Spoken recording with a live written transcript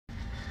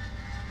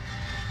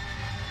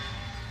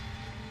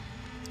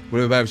Would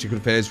it be better if she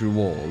could phase through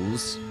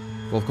walls?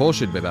 Well, of course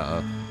she'd be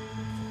better.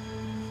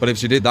 But if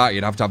she did that,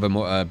 you'd have to have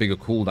a bigger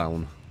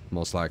cooldown,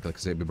 most likely,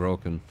 because it'd be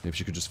broken. If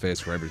she could just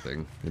phase through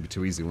everything, it'd be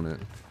too easy, wouldn't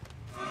it?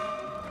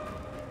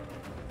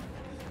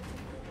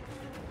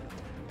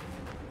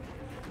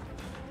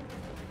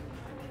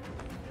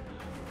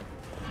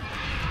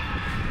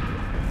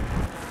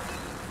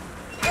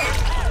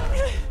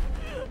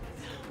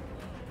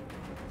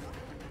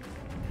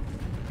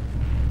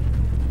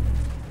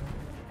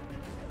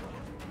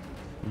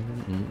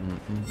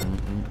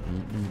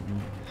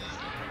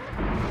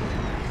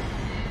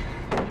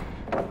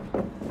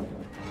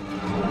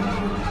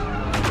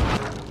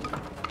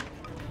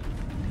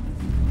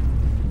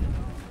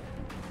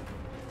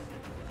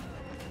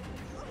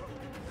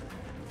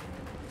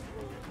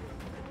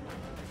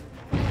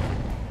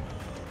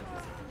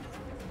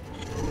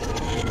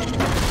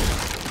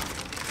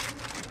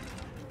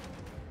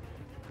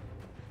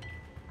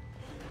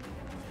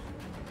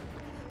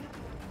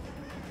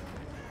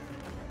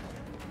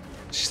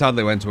 She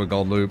sadly went to a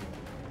gold loop.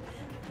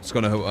 It's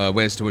gonna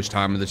waste too much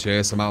time with the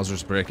chase. I might as well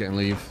just break it and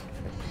leave.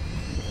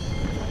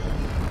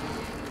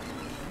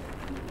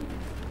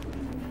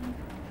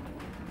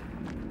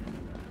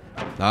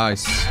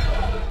 Nice.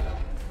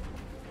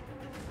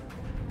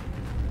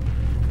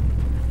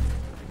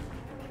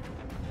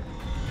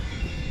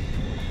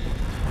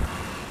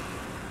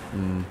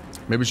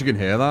 Maybe she can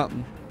hear that.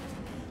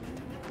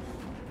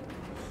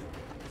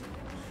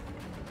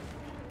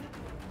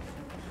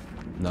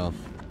 No.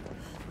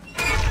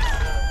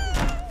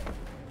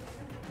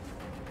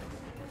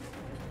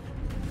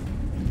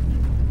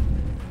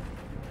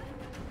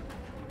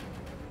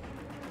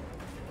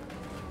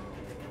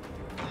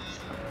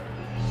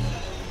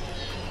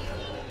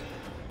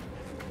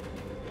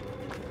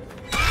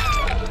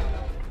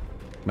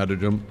 Meadow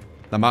jump.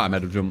 That might have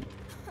meadow jump.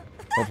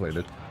 Hopefully it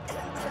did.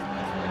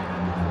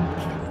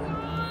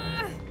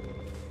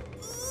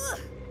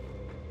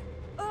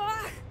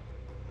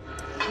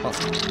 Oh.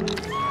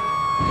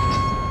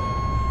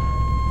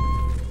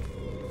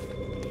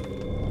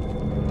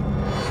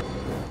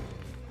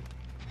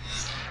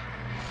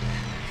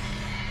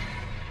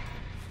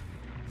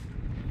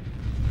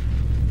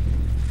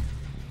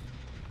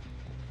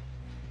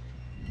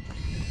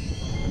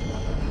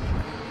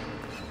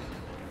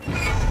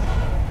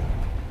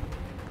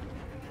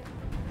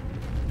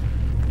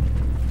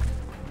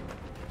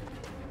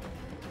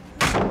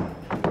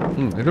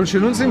 She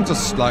doesn't seem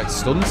to like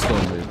stun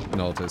you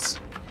notice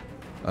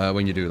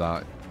when you do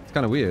that. It's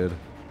kind of weird.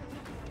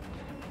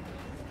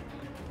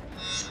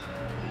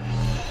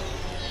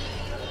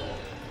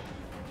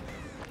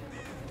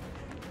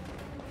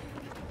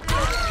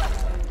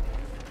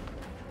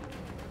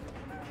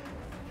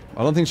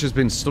 I don't think she's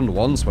been stunned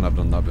once when I've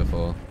done that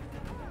before.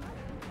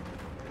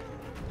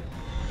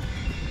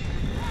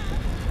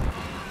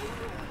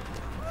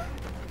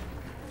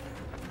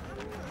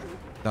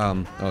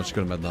 Damn. Oh, she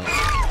could have made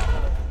that.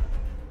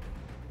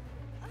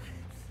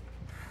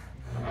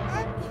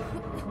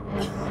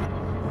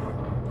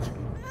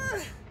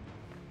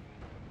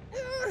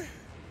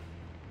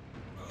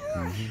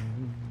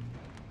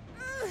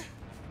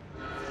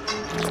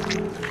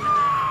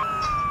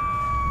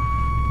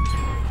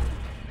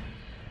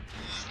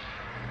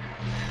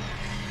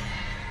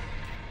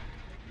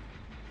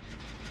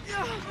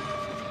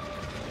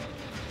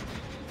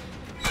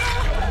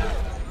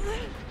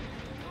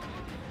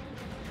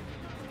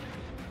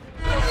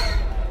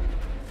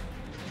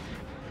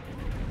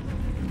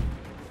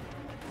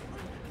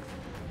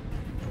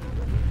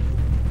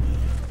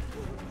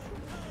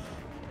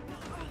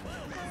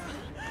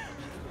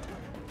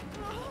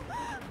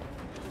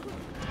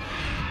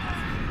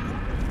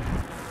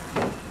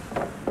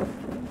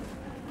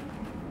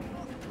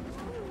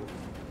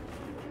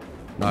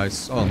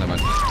 Nice. Oh, never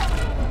mind.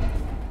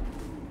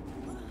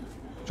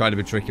 Trying to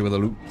be tricky with the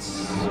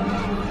loops.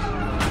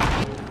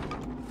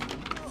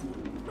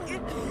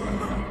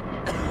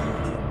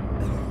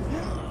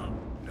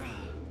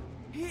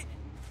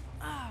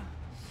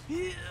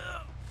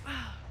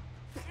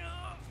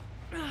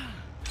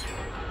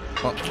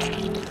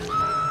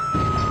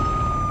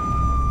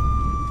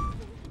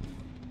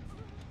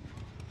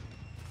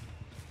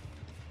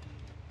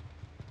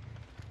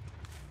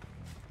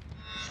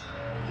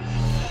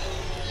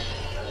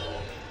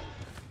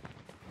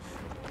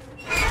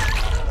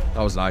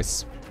 That was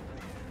nice.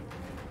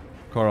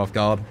 Caught her off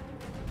guard.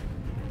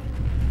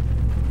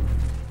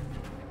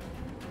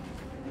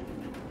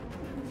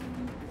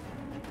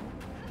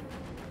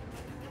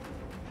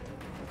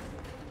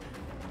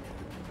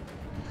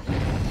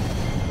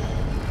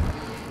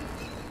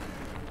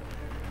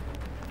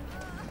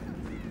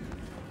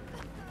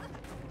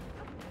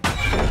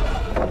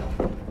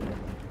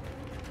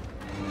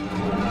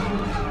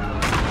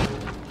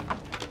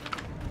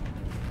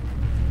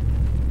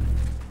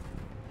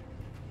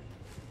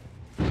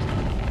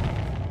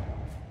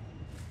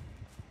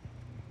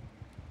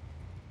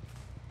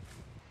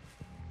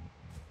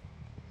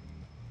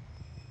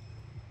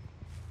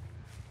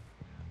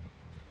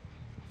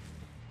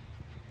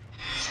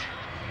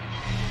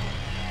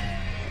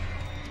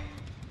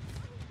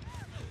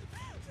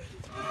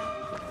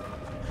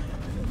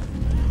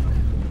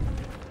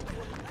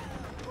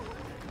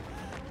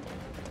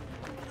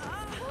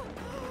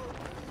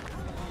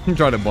 I'm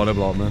trying to body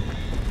block me.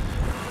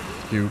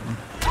 Cute.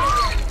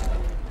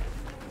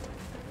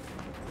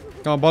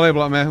 Come on, body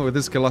block me with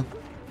this killer.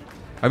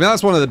 I mean,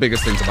 that's one of the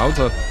biggest things about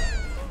her.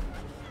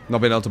 Not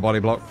being able to body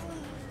block.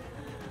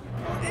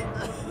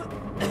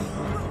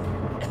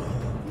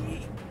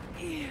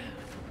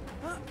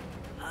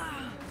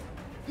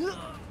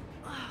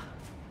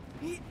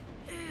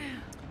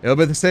 It'll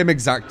be the same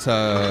exact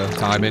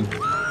timing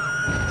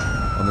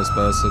on this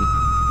person.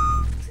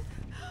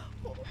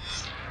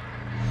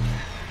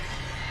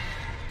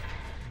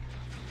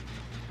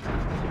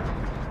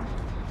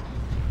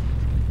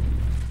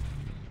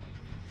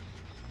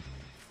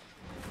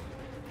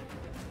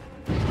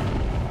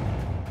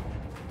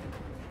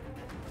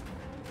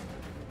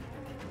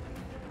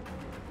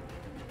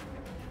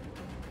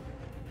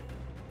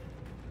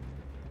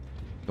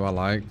 Do I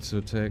like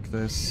to take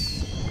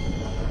this?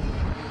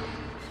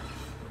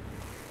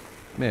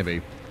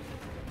 Maybe.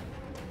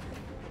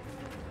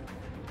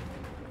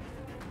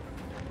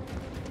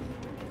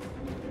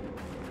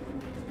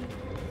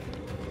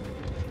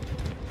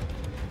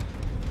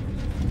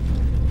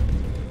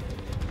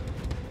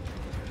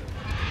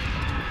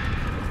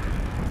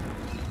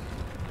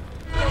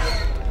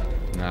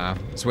 Nah,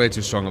 it's way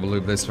too strong of a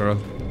loop this for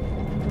her.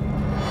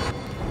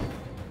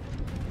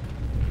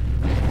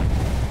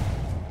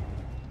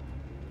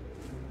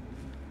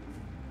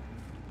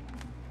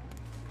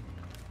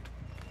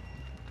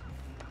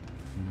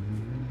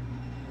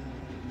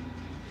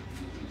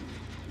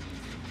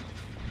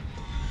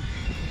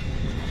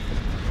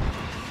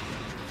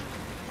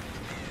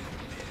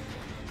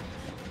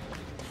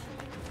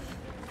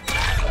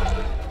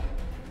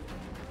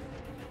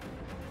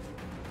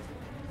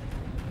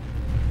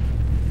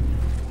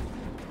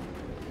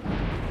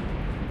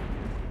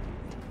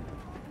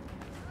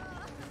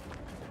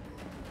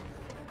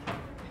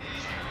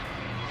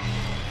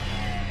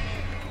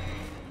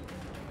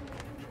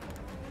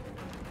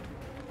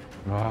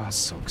 Ah, oh,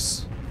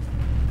 sucks.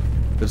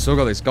 They've still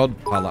got this god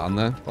palette on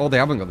there. Oh, they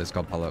haven't got this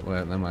god palette.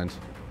 Wait, never mind.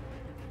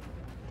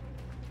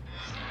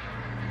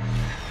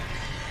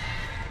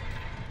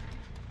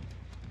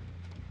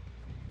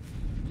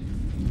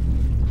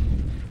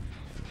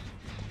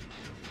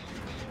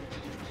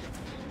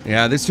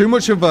 Yeah, there's too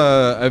much of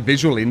a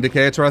visual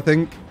indicator, I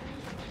think,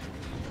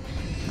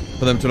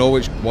 for them to know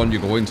which one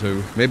you're going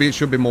to. Maybe it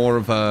should be more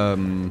of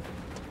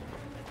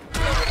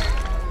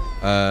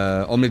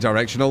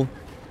omnidirectional.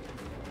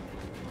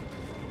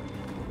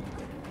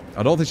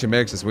 I don't think she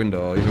makes this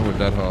window, even with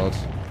Dead Hard.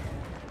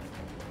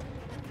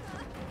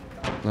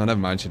 No, never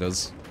mind, she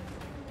does.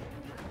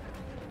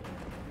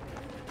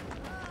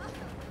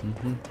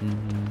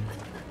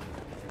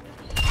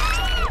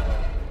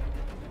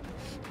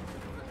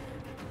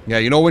 Yeah,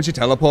 you know when she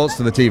teleports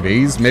to the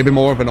TVs, maybe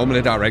more of an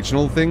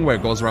omnidirectional thing where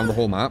it goes around the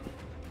whole map.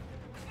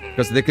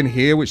 Because they can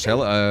hear which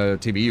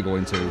TV you go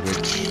into,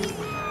 which...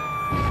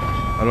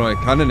 I don't know, it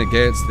kind of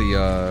negates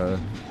the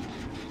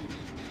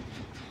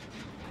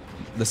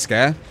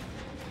scare.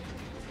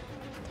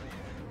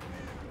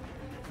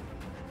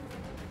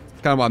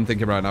 Kind of what I'm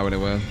thinking right now,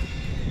 anyway.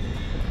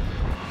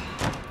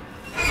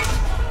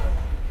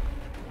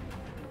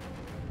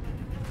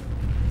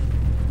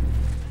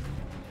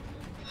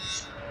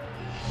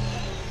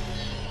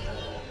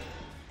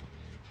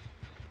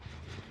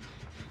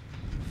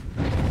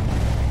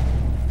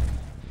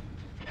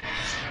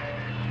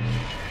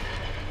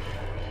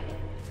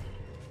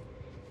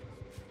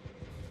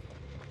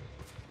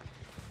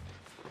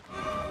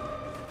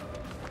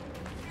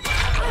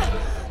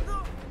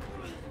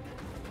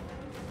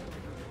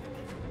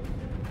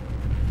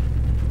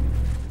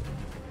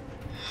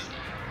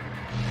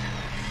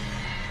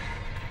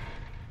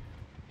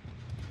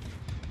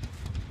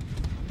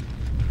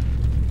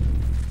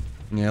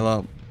 Yeah,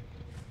 look.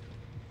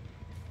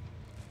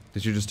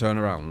 Did you just turn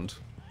around?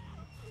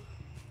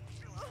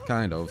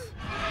 Kind of.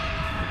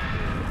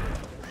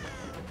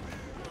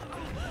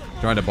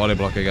 Trying to body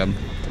block again.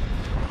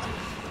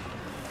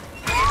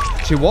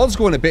 She was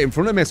going a bit in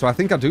front of me, so I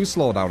think I do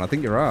slow down. I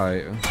think you're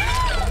right.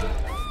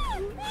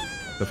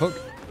 The fuck?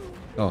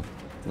 Oh,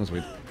 that's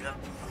weird.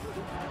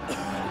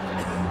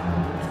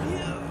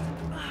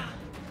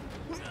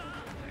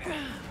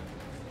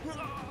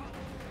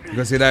 You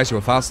can see there she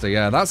was faster.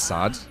 Yeah, that's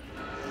sad.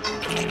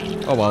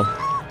 Oh well.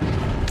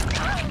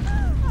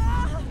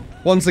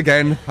 Once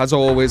again, as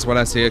always, when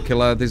I see a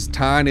killer, there's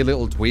tiny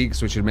little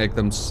tweaks which would make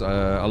them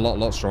a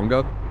lot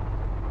stronger.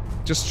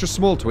 Just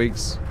small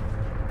tweaks,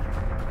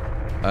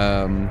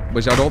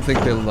 which I don't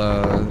think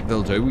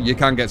they'll do. You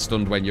can get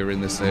stunned when you're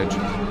in this stage.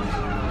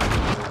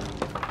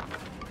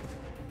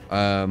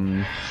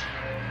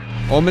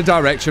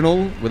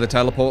 Omnidirectional with the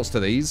teleports to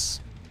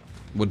these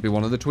would be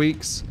one of the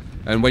tweaks,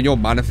 and when you're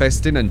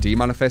manifesting and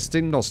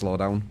demanifesting, no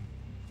slowdown.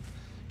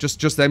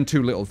 Just them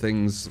two little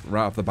things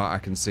right off the bat I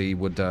can see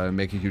would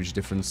make a huge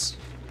difference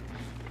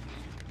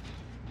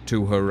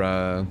to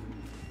her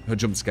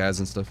jump scares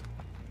and stuff.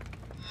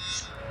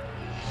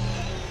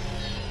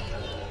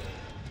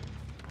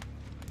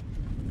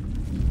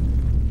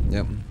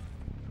 Yep.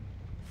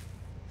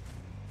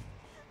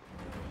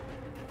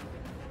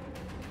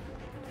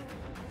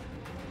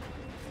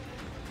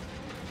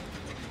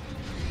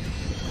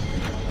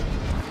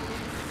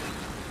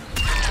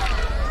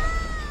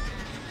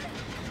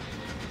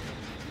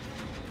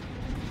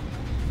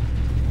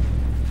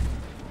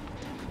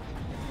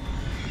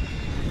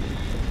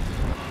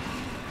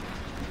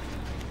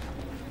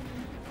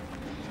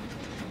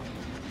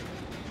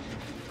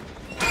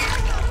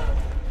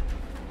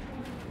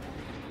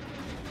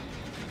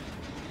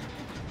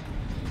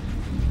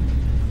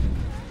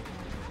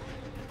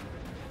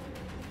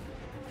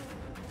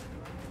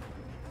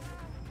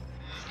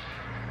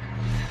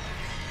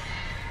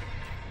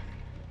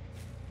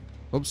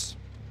 Oops.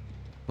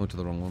 Went to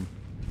the wrong one.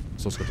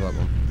 So let's go to that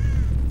one.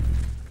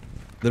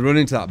 They're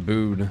running to that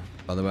boon,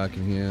 by the way, I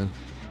can hear.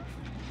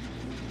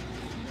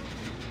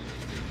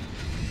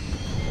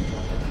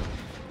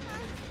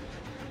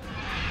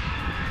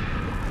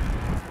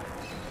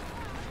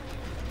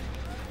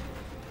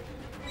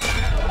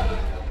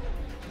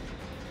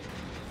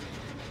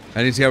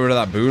 I need to get rid of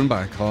that boon, but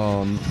I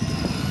can't.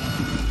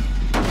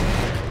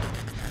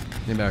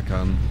 Maybe I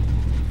can.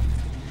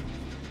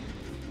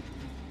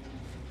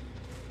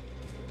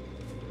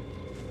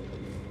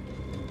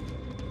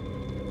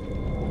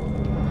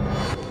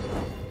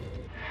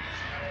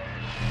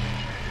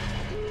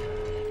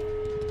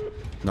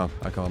 No,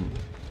 I can't.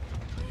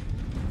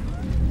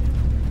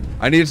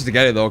 I needed to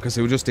get it though, because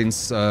it was just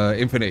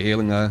infinite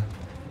healing there.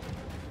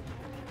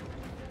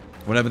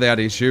 Whenever they had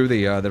issue,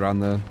 they ran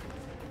there.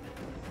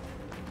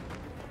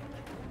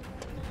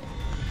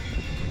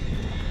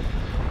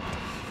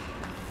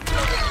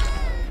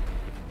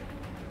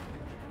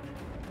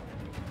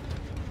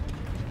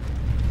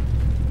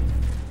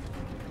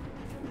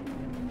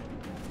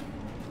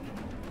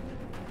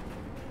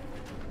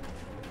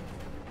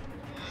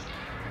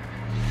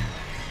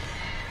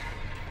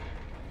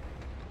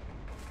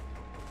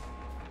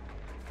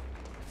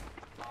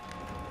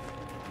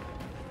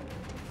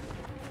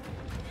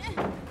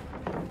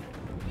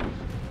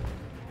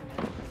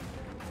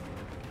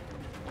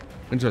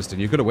 Interesting,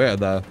 you could have waited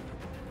there.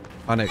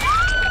 Panic.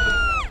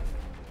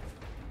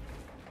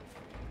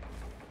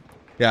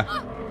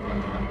 Yeah.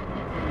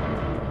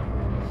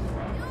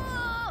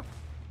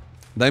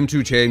 Them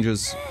two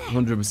changes,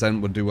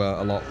 100% would do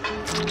a lot.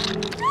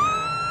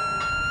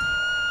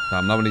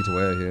 Damn, now we need to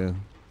wait here.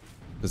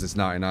 Because it's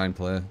 99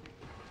 play.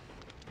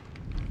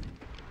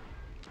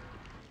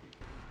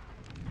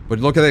 But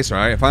look at this,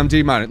 right? If I'm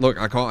D-man, look,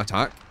 I can't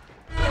attack.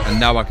 And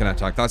now I can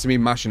attack. That's me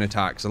mashing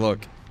attack. So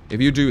look,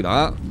 if you do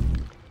that,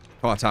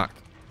 can't attack.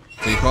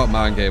 So you can't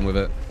mind game with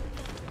it.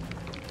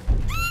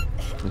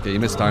 Okay, you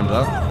mistimed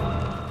that.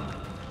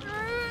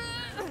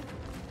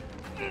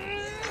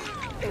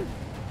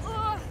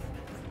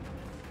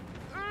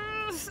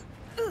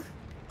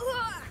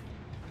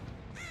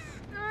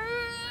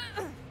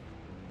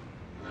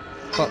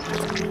 Fuck.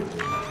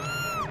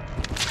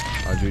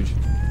 Ah, GG.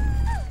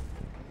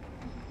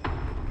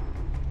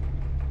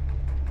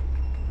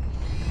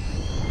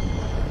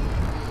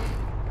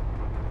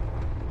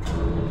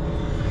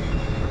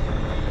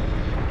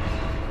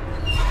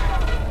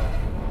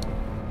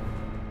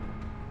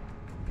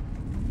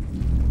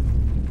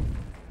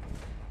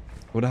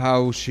 Wonder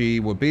how she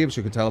would be if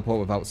she could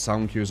teleport without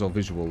sound cues or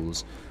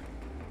visuals.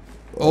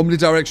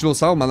 Omnidirectional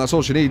sound, man. That's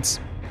all she needs.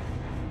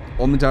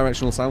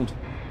 Omnidirectional sound.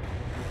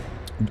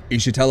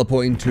 Is she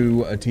teleporting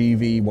to a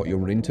TV what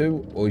you're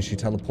into, or is she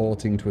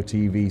teleporting to a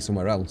TV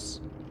somewhere else?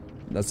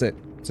 That's it.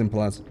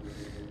 Simple as.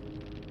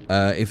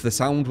 If the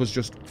sound was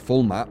just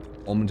full map,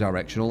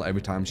 omnidirectional,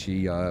 every time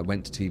she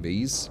went to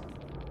TVs,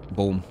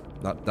 boom.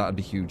 That'd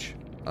be huge.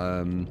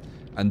 And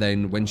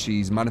then when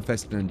she's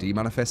manifesting and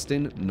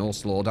demanifesting, no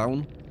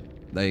slowdown.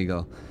 There you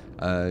go.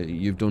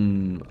 You've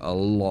done a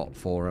lot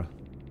for her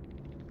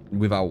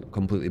without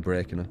completely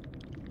breaking her.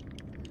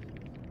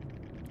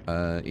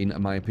 In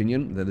my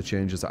opinion, they're the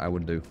changes that I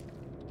would do.